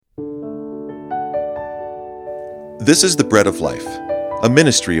This is the Bread of Life, a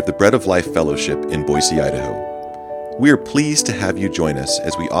ministry of the Bread of Life Fellowship in Boise, Idaho. We are pleased to have you join us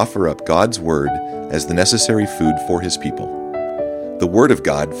as we offer up God's Word as the necessary food for His people. The Word of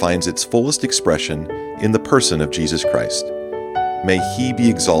God finds its fullest expression in the person of Jesus Christ. May He be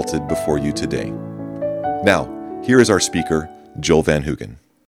exalted before you today. Now, here is our speaker, Joel Van Hoogen.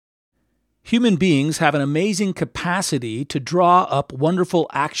 Human beings have an amazing capacity to draw up wonderful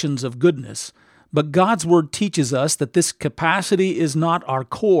actions of goodness, but God's Word teaches us that this capacity is not our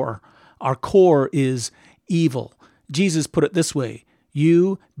core. Our core is evil. Jesus put it this way,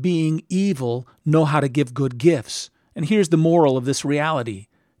 "You, being evil, know how to give good gifts." And here's the moral of this reality.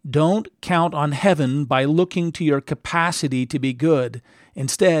 Don't count on heaven by looking to your capacity to be good.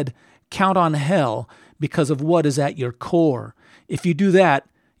 Instead, count on hell because of what is at your core. If you do that,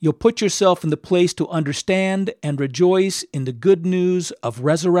 you'll put yourself in the place to understand and rejoice in the good news of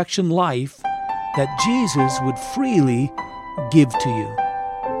resurrection life that Jesus would freely give to you.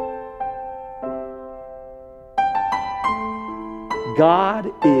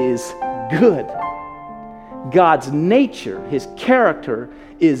 God is good. God's nature, His character,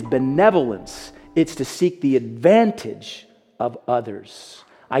 is benevolence. It's to seek the advantage of others.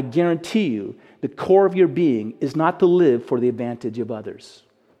 I guarantee you, the core of your being is not to live for the advantage of others.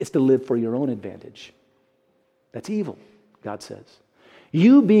 It's to live for your own advantage. That's evil, God says.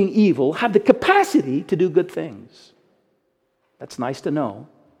 You, being evil, have the capacity to do good things. That's nice to know.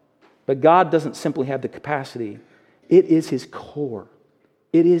 But God doesn't simply have the capacity. It is His core.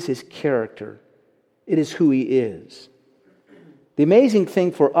 It is His character. It is who He is. The amazing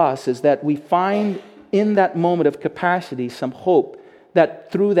thing for us is that we find in that moment of capacity some hope that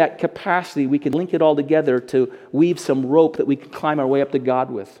through that capacity we can link it all together to weave some rope that we can climb our way up to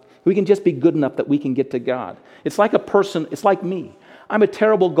God with. We can just be good enough that we can get to God. It's like a person, it's like me. I'm a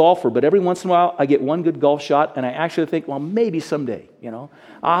terrible golfer, but every once in a while I get one good golf shot and I actually think, well, maybe someday,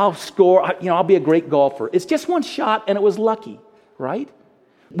 I'll score, I'll be a great golfer. It's just one shot and it was lucky, right?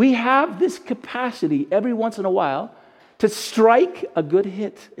 We have this capacity every once in a while to strike a good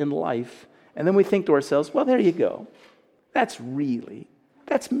hit in life, and then we think to ourselves, well, there you go. That's me.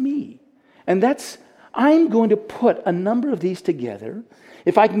 And I'm going to put a number of these together.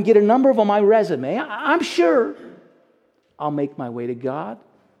 If I can get a number of them on my resume, I'm sure I'll make my way to God.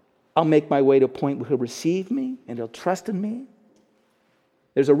 I'll make my way to a point where He'll receive me and He'll trust in me.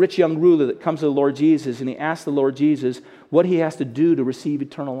 There's a rich young ruler that comes to the Lord Jesus and he asks the Lord Jesus what he has to do to receive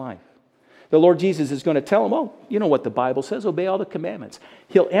eternal life. The Lord Jesus is going to tell him, oh, you know what the Bible says, obey all the commandments.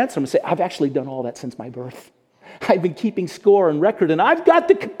 He'll answer him and say, I've actually done all that since my birth. I've been keeping score and record and I've got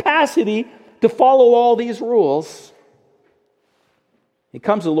the capacity to follow all these rules. He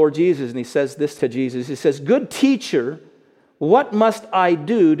comes to the Lord Jesus and he says this to Jesus. He says, good teacher, what must I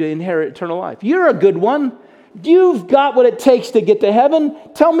do to inherit eternal life? You're a good one. You've got what it takes to get to heaven.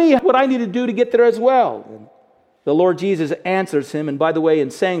 Tell me what I need to do to get there as well. And the Lord Jesus answers him. And by the way,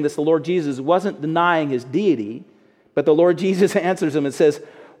 in saying this, the Lord Jesus wasn't denying His deity, but the Lord Jesus answers him and says,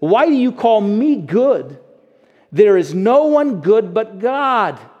 why do you call me good? There is no one good but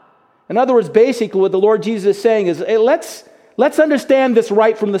God. In other words, basically what the Lord Jesus is saying is, hey, let's understand this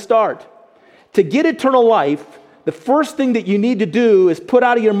right from the start. To get eternal life, the first thing that you need to do is put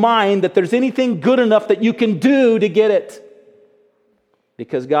out of your mind that there's anything good enough that you can do to get it.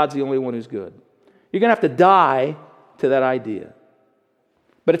 Because God's the only one who's good. You're going to have to die to that idea.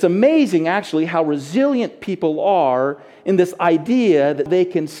 But it's amazing, actually, how resilient people are in this idea that they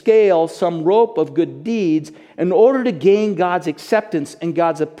can scale some rope of good deeds in order to gain God's acceptance and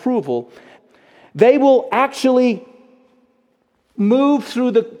God's approval. They will actually move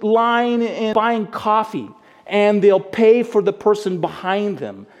through the line in buying coffee, and they'll pay for the person behind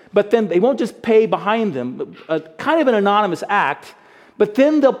them. But then they won't just pay behind them, kind of an anonymous act, but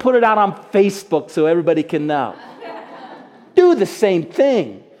then they'll put it out on Facebook so everybody can know. Do the same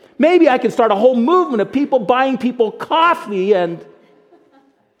thing. Maybe I can start a whole movement of people buying people coffee, and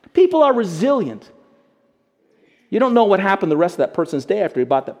people are resilient. You don't know what happened the rest of that person's day after he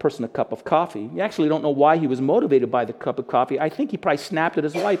bought that person a cup of coffee. You actually don't know why he was motivated by the cup of coffee. I think he probably snapped at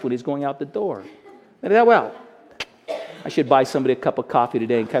his wife when he's going out the door. And well, I should buy somebody a cup of coffee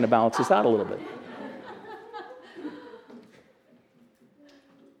today and kind of balance this out a little bit.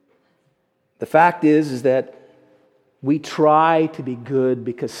 The fact is that we try to be good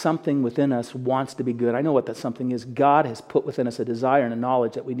because something within us wants to be good. I know what that something is. God has put within us a desire and a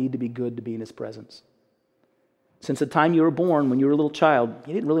knowledge that we need to be good to be in His presence. Since the time you were born, when you were a little child,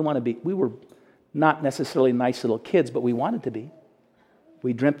 you didn't really want to be. We were not necessarily nice little kids, but we wanted to be.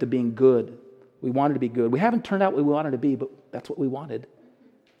 We dreamt of being good. We wanted to be good. We haven't turned out what we wanted to be, but that's what we wanted.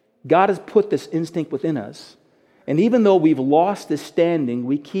 God has put this instinct within us, And even though we've lost this standing,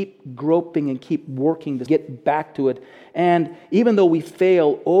 we keep groping and keep working to get back to it. And even though we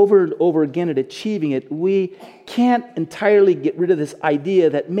fail over and over again at achieving it, we can't entirely get rid of this idea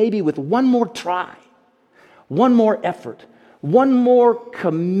that maybe with one more try, one more effort, one more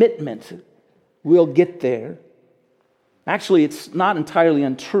commitment, we'll get there. Actually, it's not entirely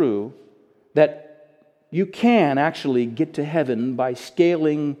untrue that you can actually get to heaven by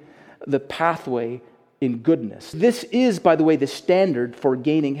scaling the pathway in goodness. This is, by the way, the standard for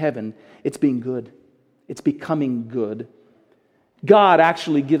gaining heaven. It's being good. It's becoming good. God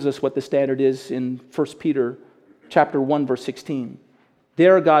actually gives us what the standard is in 1 Peter chapter 1, verse 16.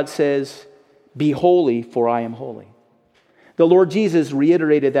 There God says, "Be holy, for I am holy." The Lord Jesus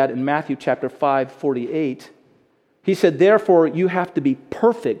reiterated that in Matthew chapter 5, 48. He said, "Therefore you have to be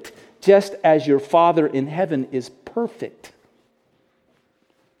perfect, just as your Father in heaven is perfect."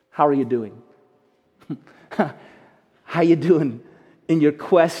 How are you doing? How you doing in your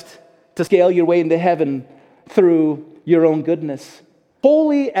quest to scale your way into heaven through your own goodness?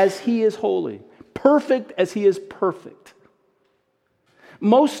 Holy as He is holy, perfect as He is perfect.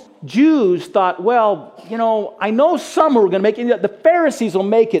 Most Jews thought, well, I know some are going to make it. The Pharisees will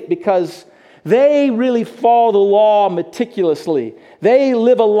make it because they really follow the law meticulously. They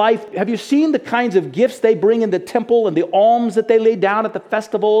live a life. Have you seen the kinds of gifts they bring in the temple and the alms that they lay down at the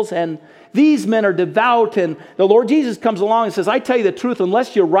festivals? And these men are devout, and the Lord Jesus comes along and says, "I tell you the truth,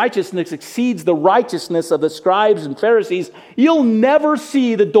 unless your righteousness exceeds the righteousness of the scribes and Pharisees, you'll never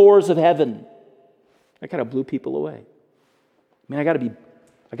see the doors of heaven." That kind of blew people away. I mean, I got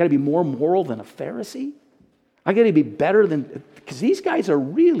to be more moral than a Pharisee? I got to be better than, because these guys are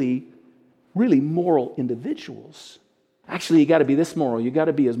really moral individuals. Actually, you got to be this moral. You got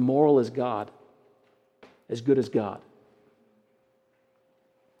to be as moral as God, as good as God.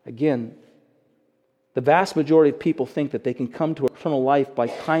 Again, the vast majority of people think that they can come to eternal life by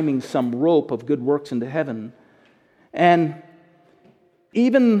climbing some rope of good works into heaven. And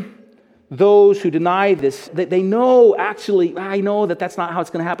even those who deny this, they know, actually, I know that that's not how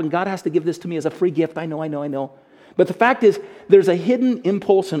it's going to happen. God has to give this to me as a free gift. I know. But the fact is, there's a hidden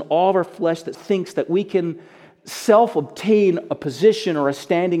impulse in all of our flesh that thinks that we can self-obtain a position or a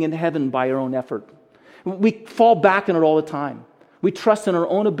standing in heaven by our own effort. We fall back on it all the time. We trust in our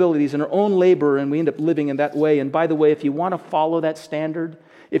own abilities and our own labor, and we end up living in that way. And by the way, if you want to follow that standard,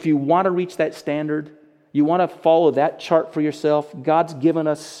 if you want to reach that standard, you want to follow that chart for yourself, God's given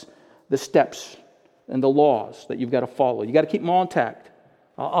us the steps and the laws that you've got to follow. You got to keep them all intact.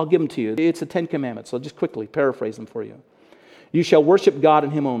 I'll give them to you. It's the 10 Commandments. I'll just quickly paraphrase them for you. You shall worship God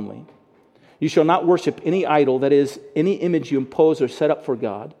and Him only. You shall not worship any idol, that is, any image you impose or set up for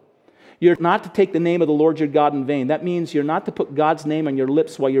God. You're not to take the name of the Lord your God in vain. That means you're not to put God's name on your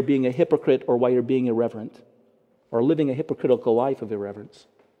lips while you're being a hypocrite or while you're being irreverent or living a hypocritical life of irreverence.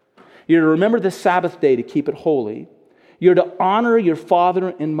 You're to remember the Sabbath day to keep it holy. You're to honor your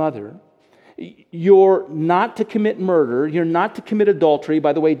father and mother. You're not to commit murder. You're not to commit adultery.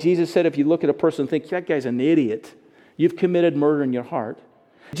 By the way, Jesus said if you look at a person and think, that guy's an idiot, you've committed murder in your heart.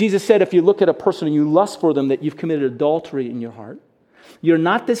 Jesus said if you look at a person and you lust for them, that you've committed adultery in your heart. You're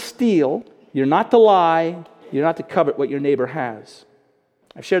not to steal. You're not to lie. You're not to covet what your neighbor has.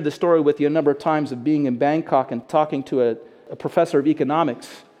 I've shared this story with you a number of times of being in Bangkok and talking to a professor of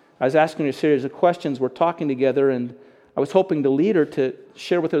economics. I was asking her a series of questions. We're talking together, and I was hoping to lead her to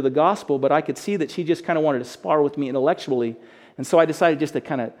share with her the gospel, but I could see that she just kind of wanted to spar with me intellectually. And so I decided just to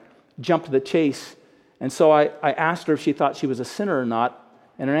kind of jump to the chase. And so I asked her if she thought she was a sinner or not.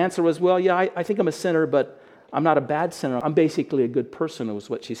 And her answer was, well, yeah, I think I'm a sinner, but I'm not a bad sinner. I'm basically a good person, was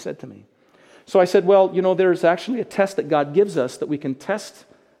what she said to me. So I said, well, there's actually a test that God gives us that we can test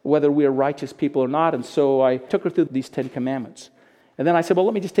whether we are righteous people or not. And so I took her through these 10 Commandments. And then I said, well,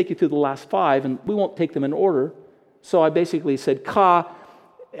 let me just take you through the last 5, and we won't take them in order. So I basically said, Ka,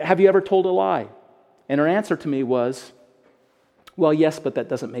 have you ever told a lie? And her answer to me was, well, yes, but that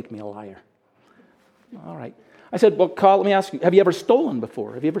doesn't make me a liar. All right. I said, well, Ka, let me ask you, have you ever stolen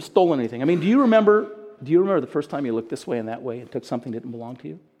before? Have you ever stolen anything? I mean, do you remember the first time you looked this way and that way and took something that didn't belong to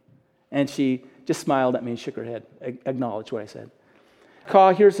you? And she just smiled at me and shook her head, acknowledged what I said.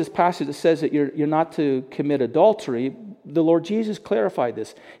 Ka, here's this passage that says that you're not to commit adultery. The Lord Jesus clarified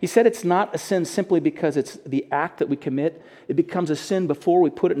this. He said it's not a sin simply because it's the act that we commit. It becomes a sin before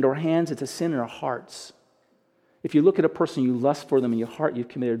we put it into our hands. It's a sin in our hearts. If you look at a person, you lust for them in your heart, you've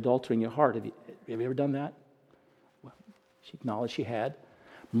committed adultery in your heart. Have you ever done that? Well, she acknowledged she had.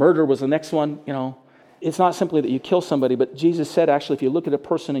 Murder was the next one. It's not simply that you kill somebody, but Jesus said actually if you look at a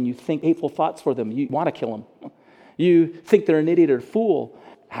person and you think hateful thoughts for them, you want to kill them. You think they're an idiot or a fool.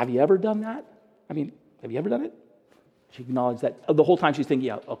 Have you ever done that? I mean, have you ever done it? She acknowledged that. The whole time she's thinking,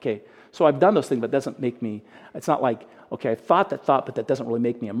 yeah, okay, so I've done those things, but it doesn't make me, it's not like, okay, I thought that thought, but that doesn't really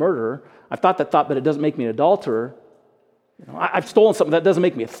make me a murderer. I've thought that thought, but it doesn't make me an adulterer. I've stolen something, that doesn't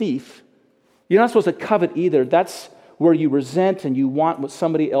make me a thief. You're not supposed to covet either. That's where you resent and you want what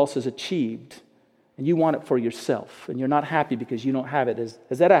somebody else has achieved. And you want it for yourself. And you're not happy because you don't have it.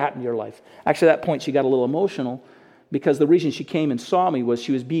 Has that happened in your life? Actually, at that point, she got a little emotional because the reason she came and saw me was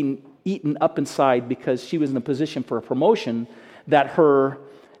she was being eaten up inside because she was in a position for a promotion that her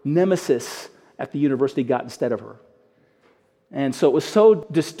nemesis at the university got instead of her. And so it was so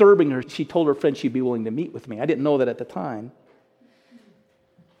disturbing her, she told her friend she'd be willing to meet with me. I didn't know that at the time.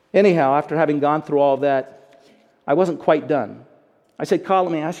 Anyhow, after having gone through all of that, I wasn't quite done. I said, Carl,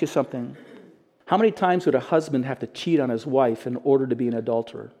 let me ask you something. How many times would a husband have to cheat on his wife in order to be an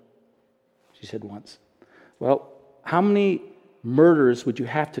adulterer? She said, once. Well, how many murders would you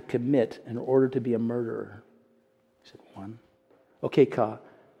have to commit in order to be a murderer? She said, one. Okay, Ka,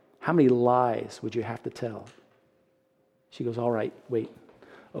 how many lies would you have to tell? She goes, all right, wait.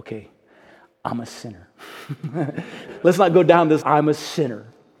 Okay, I'm a sinner. Let's not go down this, I'm a sinner.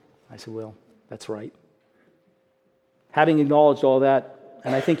 I said, well, that's right. Having acknowledged all that,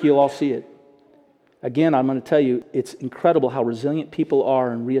 and I think you'll all see it, again, I'm going to tell you, it's incredible how resilient people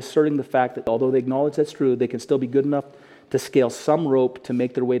are in reasserting the fact that although they acknowledge that's true, they can still be good enough to scale some rope to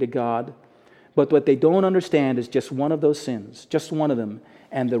make their way to God. But what they don't understand is just one of those sins, just one of them,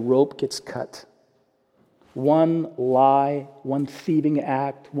 and the rope gets cut. One lie, one thieving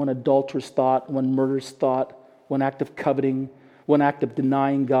act, one adulterous thought, one murderous thought, one act of coveting, one act of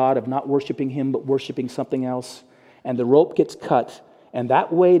denying God, of not worshiping Him but worshiping something else, and the rope gets cut. And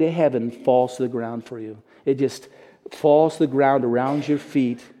that way to heaven falls to the ground for you. It just falls to the ground around your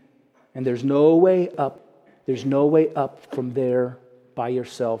feet. And there's no way up. There's no way up from there by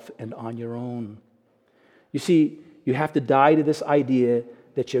yourself and on your own. You see, you have to die to this idea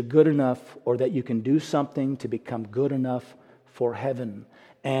that you're good enough or that you can do something to become good enough for heaven.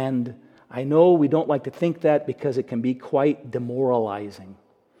 And I know we don't like to think that because it can be quite demoralizing.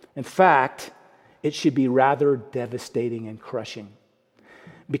 In fact, it should be rather devastating and crushing.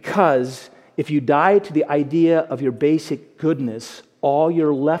 Because if you die to the idea of your basic goodness, all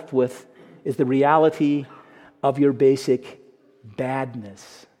you're left with is the reality of your basic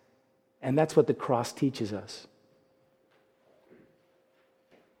badness. And that's what the cross teaches us.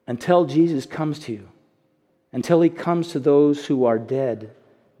 Until Jesus comes to you, until He comes to those who are dead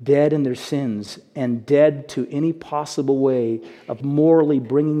in their sins, and dead to any possible way of morally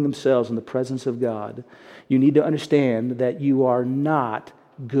bringing themselves in the presence of God, you need to understand that you are not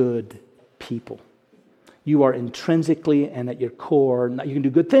good people. You are intrinsically and at your core, you can do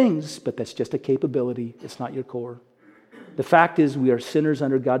good things, but that's just a capability. It's not your core. The fact is we are sinners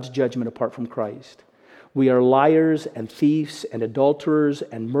under God's judgment apart from Christ. We are liars and thieves and adulterers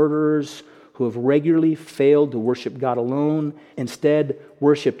and murderers who have regularly failed to worship God alone, instead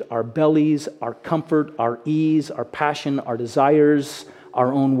worshiped our bellies, our comfort, our ease, our passion, our desires,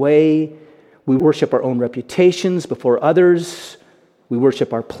 our own way. We worship our own reputations before others. We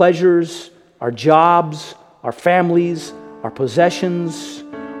worship our pleasures, our jobs, our families, our possessions,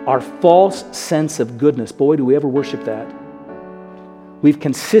 our false sense of goodness. Boy, do we ever worship that. We've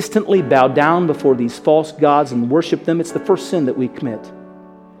consistently bowed down before these false gods and worshiped them. It's the first sin that we commit,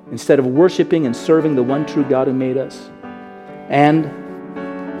 instead of worshiping and serving the one true God who made us. And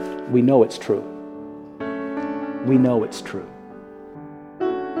we know it's true. We know it's true.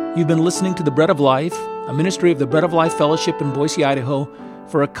 You've been listening to The Bread of Life, a ministry of the Bread of Life Fellowship in Boise, Idaho.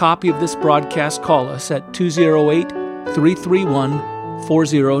 For a copy of this broadcast, call us at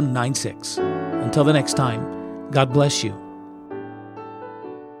 208-331-4096. Until the next time, God bless you.